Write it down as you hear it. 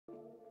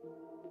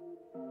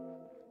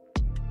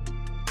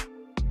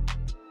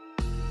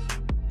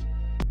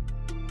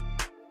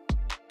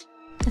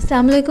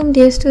Assalamualaikum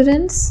dear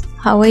students,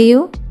 how are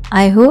you?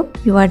 I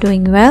hope you are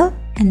doing well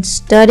and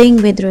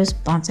studying with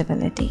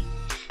responsibility.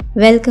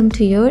 Welcome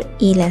to your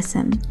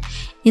eLesson.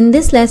 In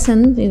this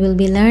lesson, we will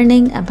be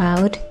learning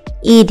about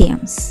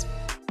idioms.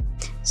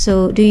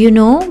 So, do you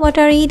know what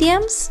are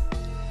idioms?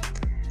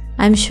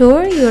 I'm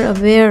sure you're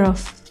aware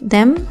of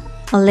them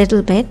a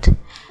little bit.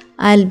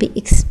 I'll be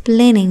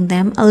explaining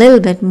them a little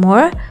bit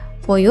more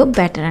for your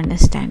better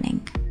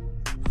understanding.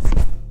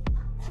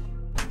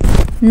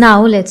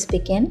 Now let's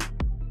begin.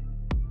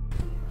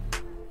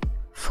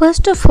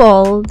 First of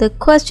all, the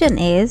question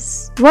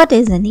is, what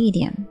is an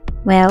idiom?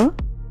 Well,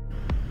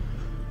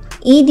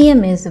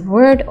 idiom is a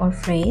word or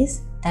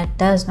phrase that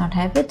does not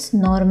have its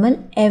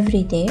normal,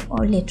 everyday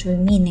or literal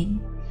meaning.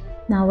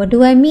 Now, what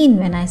do I mean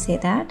when I say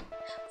that?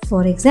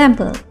 For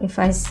example, if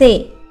I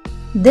say,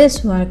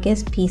 this work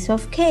is piece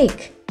of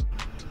cake,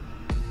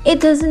 it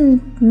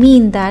doesn't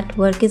mean that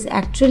work is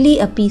actually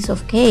a piece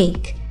of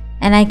cake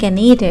and I can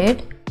eat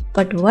it,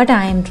 but what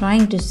I am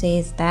trying to say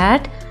is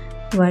that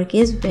work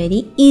is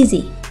very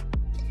easy.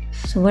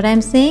 So what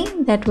I'm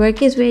saying, that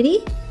work is very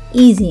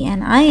easy,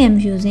 and I am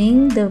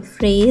using the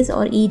phrase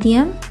or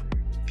idiom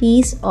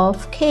piece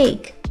of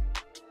cake.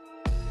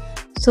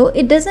 So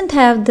it doesn't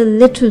have the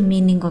literal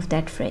meaning of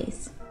that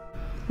phrase,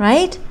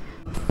 right?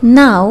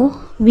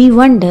 Now we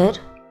wonder,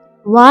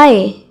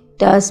 why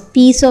does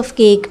piece of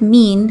cake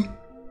mean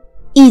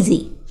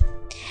easy?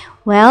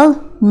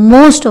 Well,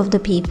 most of the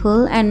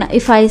people, and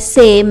if I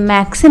say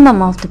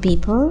maximum of the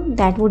people,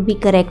 that would be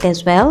correct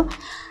as well,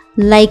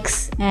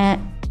 likes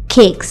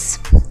cakes,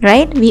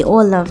 right? We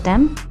all love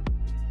them.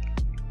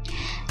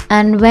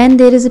 And when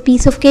there is a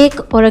piece of cake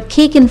or a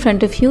cake in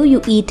front of you,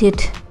 you eat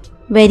it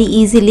very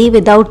easily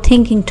without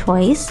thinking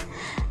twice,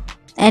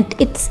 and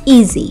it's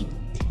easy.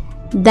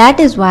 That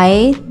is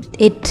why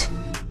it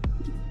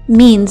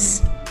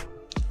means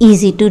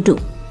easy to do.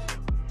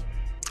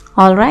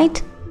 All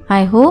right,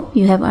 I hope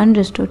you have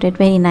understood it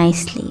very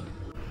nicely.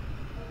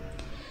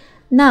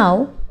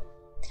 Now,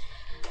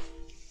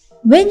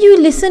 when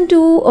you listen to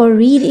or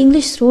read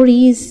English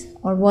stories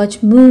or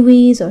watch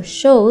movies or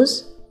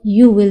shows,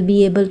 you will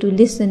be able to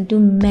listen to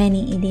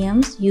many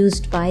idioms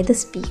used by the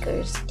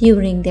speakers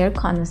during their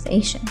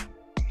conversation.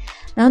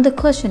 Now the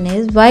question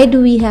is, why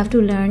do we have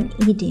to learn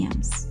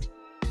idioms?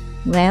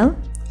 Well,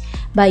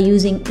 by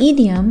using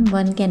idiom,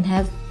 one can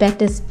have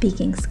better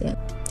speaking skills.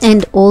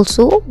 And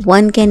also,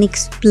 one can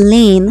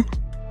explain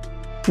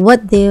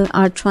what they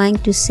are trying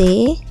to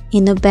say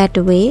in a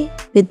better way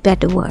with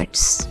better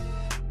words.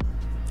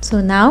 So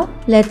now,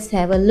 let's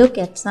have a look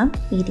at some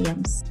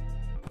idioms.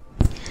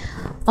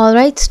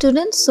 Alright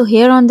students, so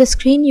here on the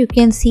screen you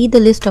can see the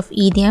list of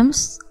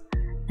idioms.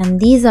 And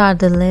these are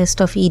the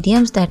list of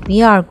idioms that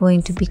we are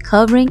going to be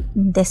covering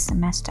in this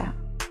semester.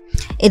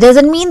 It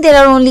doesn't mean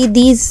there are only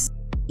these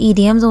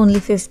idioms, only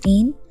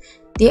 15.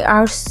 There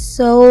are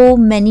so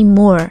many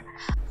more.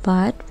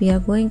 But we are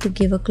going to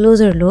give a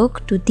closer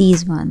look to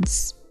these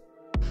ones.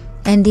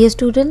 And dear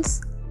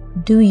students,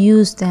 do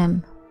use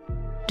them.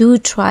 Do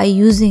try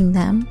using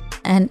them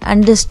and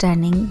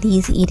understanding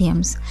these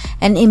idioms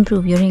and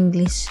improve your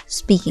English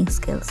speaking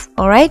skills.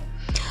 Alright?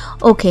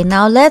 Okay,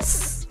 now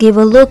let's give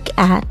a look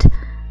at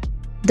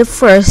the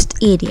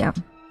first idiom.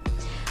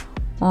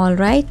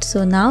 Alright,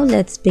 so now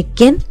let's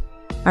begin.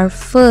 Our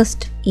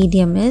first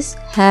idiom is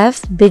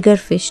have bigger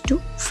fish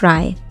to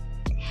fry.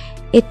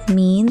 It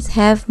means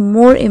have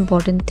more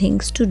important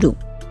things to do.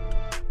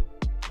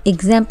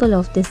 Example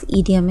of this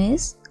idiom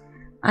is,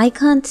 I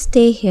can't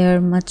stay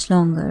here much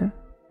longer.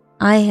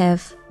 I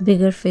have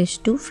bigger fish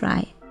to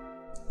fry.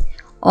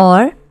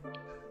 Or,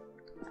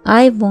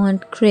 I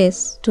want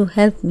Chris to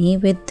help me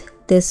with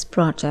this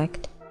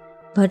project,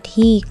 but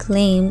he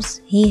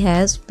claims he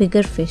has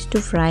bigger fish to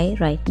fry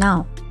right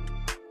now.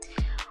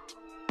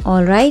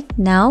 Alright,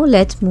 now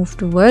let's move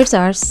towards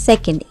our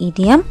second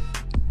idiom,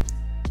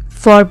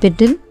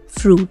 forbidden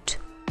fruit.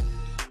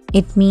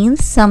 It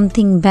means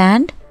something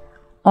banned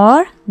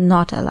or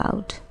not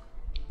allowed.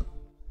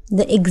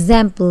 The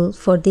example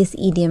for this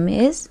idiom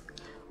is,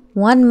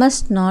 one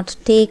must not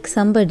take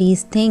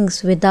somebody's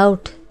things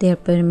without their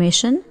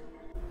permission,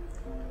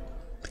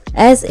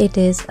 as it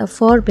is a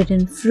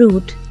forbidden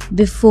fruit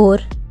before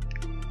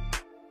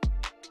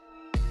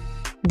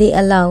they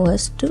allow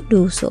us to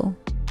do so.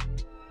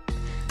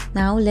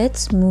 Now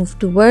let's move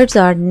towards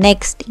our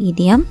next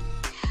idiom.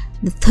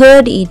 The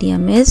third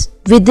idiom is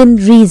within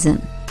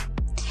reason.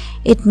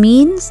 It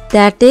means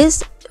that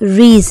is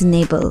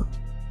reasonable.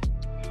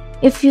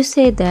 If you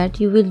say that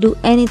you will do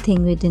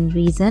anything within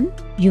reason,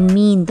 you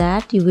mean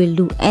that you will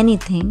do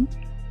anything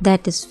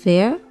that is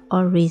fair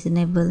or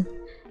reasonable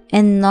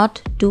and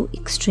not too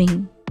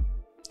extreme.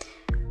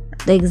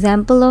 The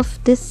example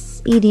of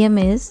this idiom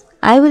is,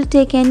 I will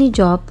take any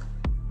job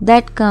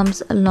that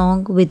comes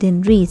along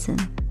within reason.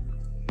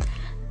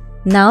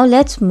 Now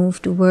let's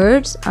move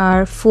towards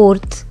our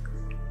fourth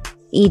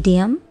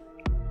idiom,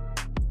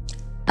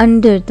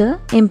 under the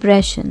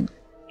impression.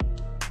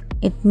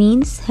 It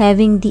means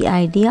having the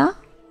idea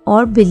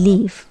or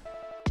belief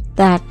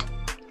that.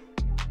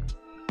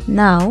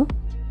 Now,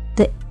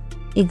 the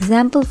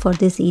example for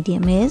this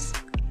idiom is,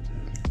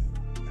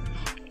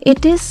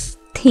 it is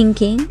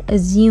thinking,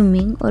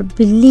 assuming or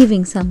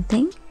believing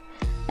something,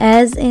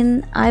 as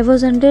in I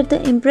was under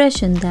the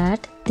impression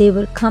that they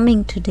were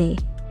coming today.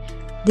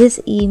 This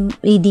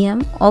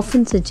idiom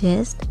often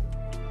suggests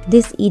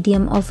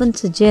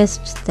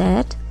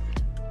that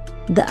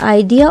the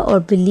idea or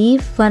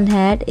belief one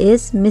had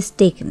is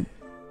mistaken.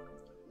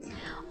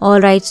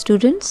 Alright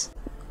students,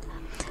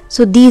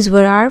 so these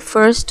were our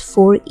first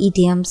 4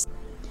 idioms.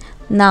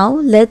 Now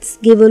let's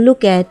give a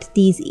look at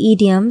these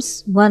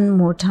idioms one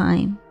more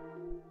time.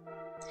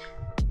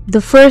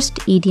 The first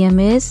idiom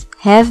is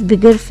have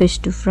bigger fish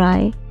to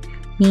fry,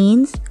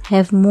 means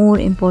have more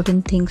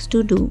important things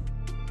to do.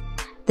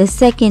 The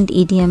second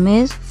idiom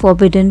is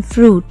forbidden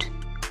fruit,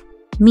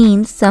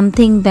 means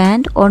something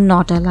banned or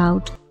not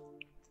allowed.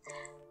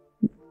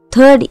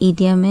 Third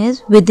idiom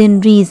is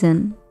within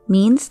reason,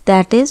 means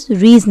that is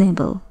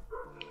reasonable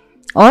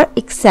or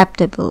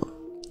acceptable.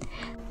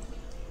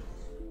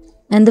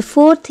 And the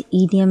fourth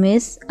idiom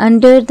is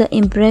under the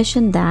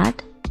impression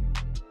that,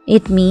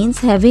 it means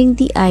having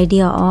the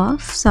idea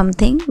of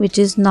something which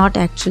is not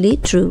actually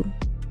true.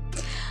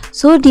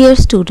 So dear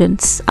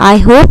students, I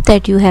hope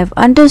that you have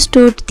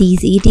understood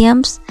these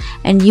idioms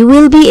and you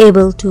will be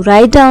able to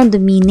write down the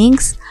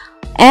meanings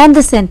and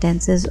the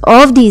sentences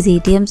of these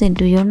idioms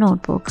into your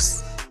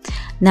notebooks.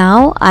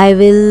 Now I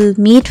will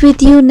meet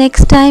with you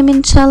next time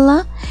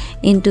inshallah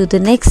into the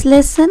next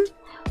lesson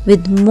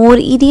with more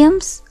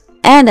idioms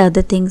and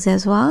other things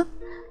as well.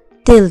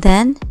 Till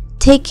then,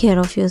 take care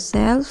of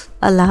yourself.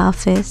 Allah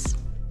Hafiz.